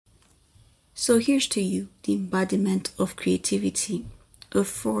So here's to you, the embodiment of creativity, a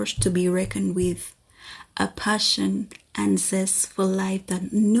force to be reckoned with, a passion and zest for life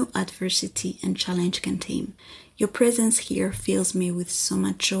that no adversity and challenge can tame. Your presence here fills me with so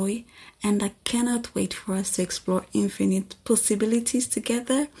much joy, and I cannot wait for us to explore infinite possibilities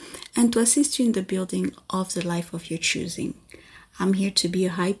together and to assist you in the building of the life of your choosing. I'm here to be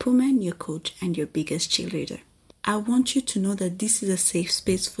your hype woman, your coach, and your biggest cheerleader. I want you to know that this is a safe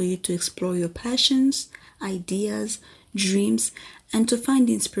space for you to explore your passions, ideas, dreams, and to find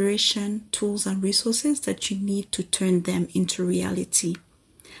inspiration, tools, and resources that you need to turn them into reality.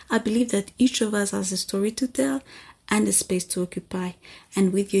 I believe that each of us has a story to tell and a space to occupy,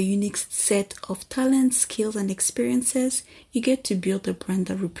 and with your unique set of talents, skills, and experiences, you get to build a brand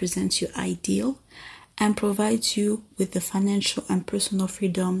that represents your ideal and provides you with the financial and personal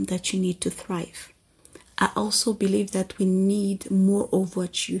freedom that you need to thrive. I also believe that we need more of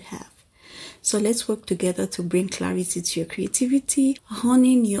what you have. So let's work together to bring clarity to your creativity,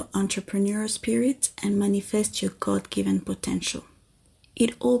 honing your entrepreneurial spirit, and manifest your God-given potential.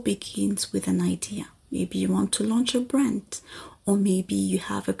 It all begins with an idea. Maybe you want to launch a brand, or maybe you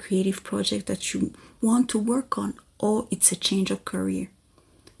have a creative project that you want to work on, or it's a change of career.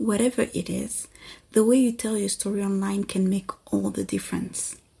 Whatever it is, the way you tell your story online can make all the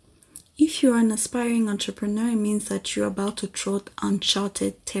difference. If you're an aspiring entrepreneur, it means that you're about to trot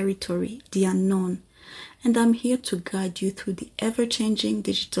uncharted territory, the unknown. And I'm here to guide you through the ever-changing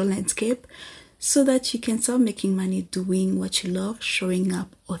digital landscape so that you can start making money doing what you love, showing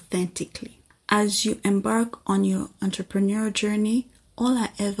up authentically. As you embark on your entrepreneurial journey, all I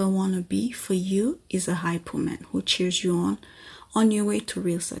ever want to be for you is a hype woman who cheers you on your way to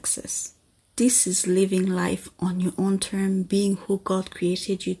real success. This is living life on your own term, being who God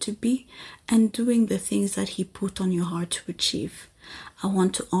created you to be, and doing the things that He put on your heart to achieve. I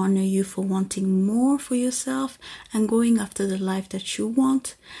want to honor you for wanting more for yourself and going after the life that you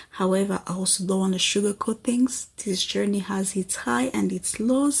want. However, I also don't want to sugarcoat things. This journey has its high and its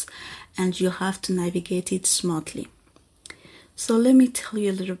lows, and you have to navigate it smartly. So let me tell you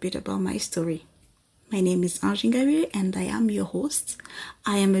a little bit about my story. My name is Ange Gabriel and I am your host.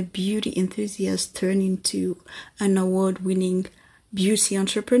 I am a beauty enthusiast turned into an award-winning beauty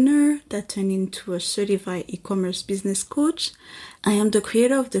entrepreneur that turned into a certified e-commerce business coach. I am the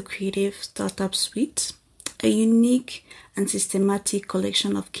creator of the Creative Startup Suite, a unique and systematic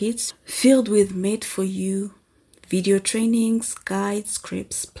collection of kits filled with made-for-you video trainings, guides,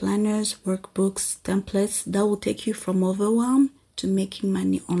 scripts, planners, workbooks, templates that will take you from overwhelm to making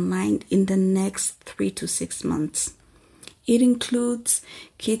money online in the next 3 to 6 months. It includes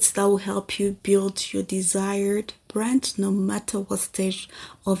kits that will help you build your desired brand no matter what stage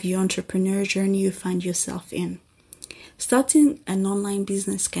of your entrepreneurial journey you find yourself in. Starting an online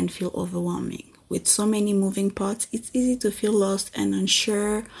business can feel overwhelming. With so many moving parts, it's easy to feel lost and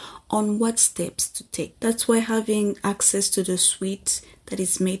unsure on what steps to take. That's why having access to the suite that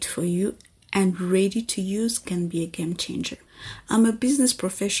is made for you and ready to use can be a game changer. I'm a business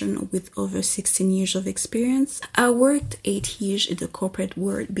professional with over 16 years of experience. I worked 8 years in the corporate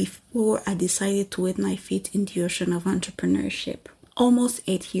world before I decided to wet my feet in the ocean of entrepreneurship. Almost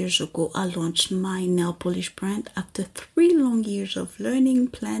 8 years ago, I launched my nail polish brand after 3 long years of learning,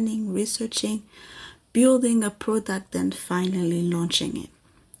 planning, researching, building a product, and finally launching it.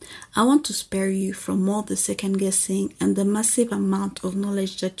 I want to spare you from all the second guessing and the massive amount of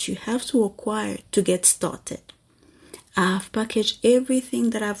knowledge that you have to acquire to get started. I have packaged everything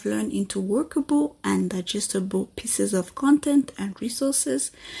that I've learned into workable and digestible pieces of content and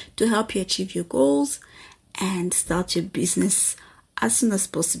resources to help you achieve your goals and start your business as soon as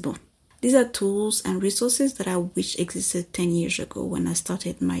possible. These are tools and resources that I wish existed 10 years ago when I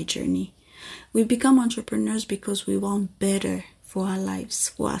started my journey. We become entrepreneurs because we want better for our lives,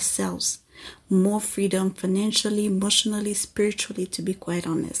 for ourselves, more freedom financially, emotionally, spiritually, to be quite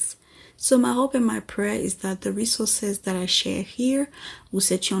honest. So my hope and my prayer is that the resources that I share here will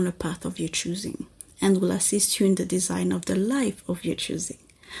set you on the path of your choosing and will assist you in the design of the life of your choosing.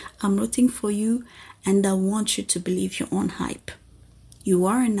 I'm rooting for you and I want you to believe your own hype. You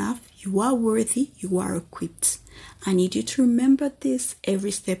are enough, you are worthy, you are equipped. I need you to remember this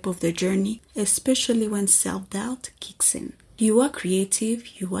every step of the journey, especially when self-doubt kicks in. You are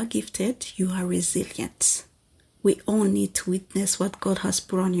creative, you are gifted, you are resilient. We all need to witness what God has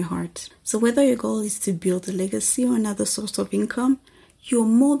put on your heart. So whether your goal is to build a legacy or another source of income, you're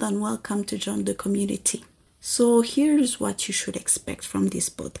more than welcome to join the community. So here's what you should expect from these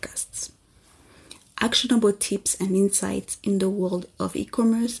podcasts. actionable tips and insights in the world of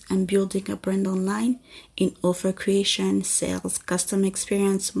e-commerce and building a brand online in offer creation, sales, customer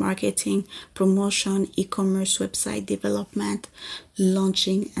experience, marketing, promotion, e-commerce website development,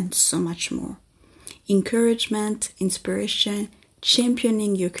 launching, and so much more. Encouragement, inspiration,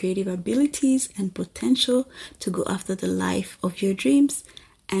 championing your creative abilities and potential to go after the life of your dreams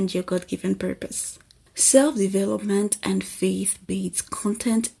and your God-given purpose. Self-development and faith-based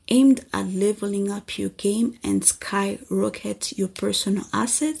content aimed at leveling up your game and skyrocket your personal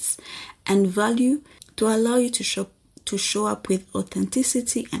assets and value to allow you to show up with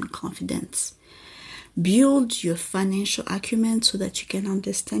authenticity and confidence. Build your financial acumen so that you can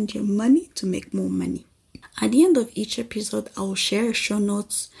understand your money to make more money. At the end of each episode, I will share show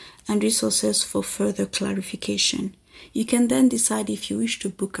notes and resources for further clarification. You can then decide if you wish to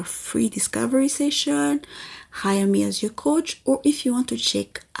book a free discovery session, hire me as your coach, or if you want to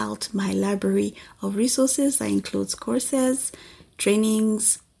check out my library of resources that includes courses,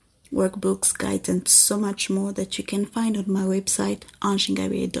 trainings, workbooks, guides, and so much more that you can find on my website,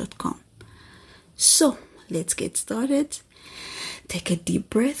 angegabriel.com. So, let's get started. Take a deep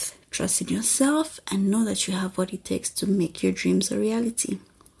breath, trust in yourself, and know that you have what it takes to make your dreams a reality.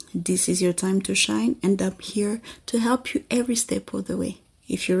 This is your time to shine, and I'm here to help you every step of the way.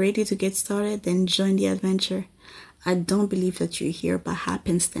 If you're ready to get started, then join the adventure. I don't believe that you're here by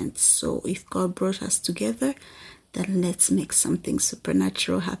happenstance, so if God brought us together, then let's make something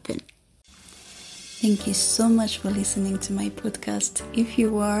supernatural happen. Thank you so much for listening to my podcast. If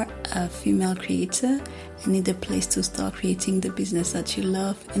you are a female creator and need a place to start creating the business that you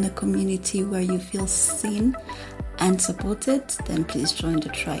love in a community where you feel seen and supported, then please join the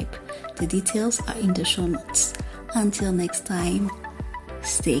tribe. The details are in the show notes. Until next time,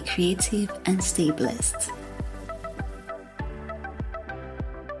 stay creative and stay blessed.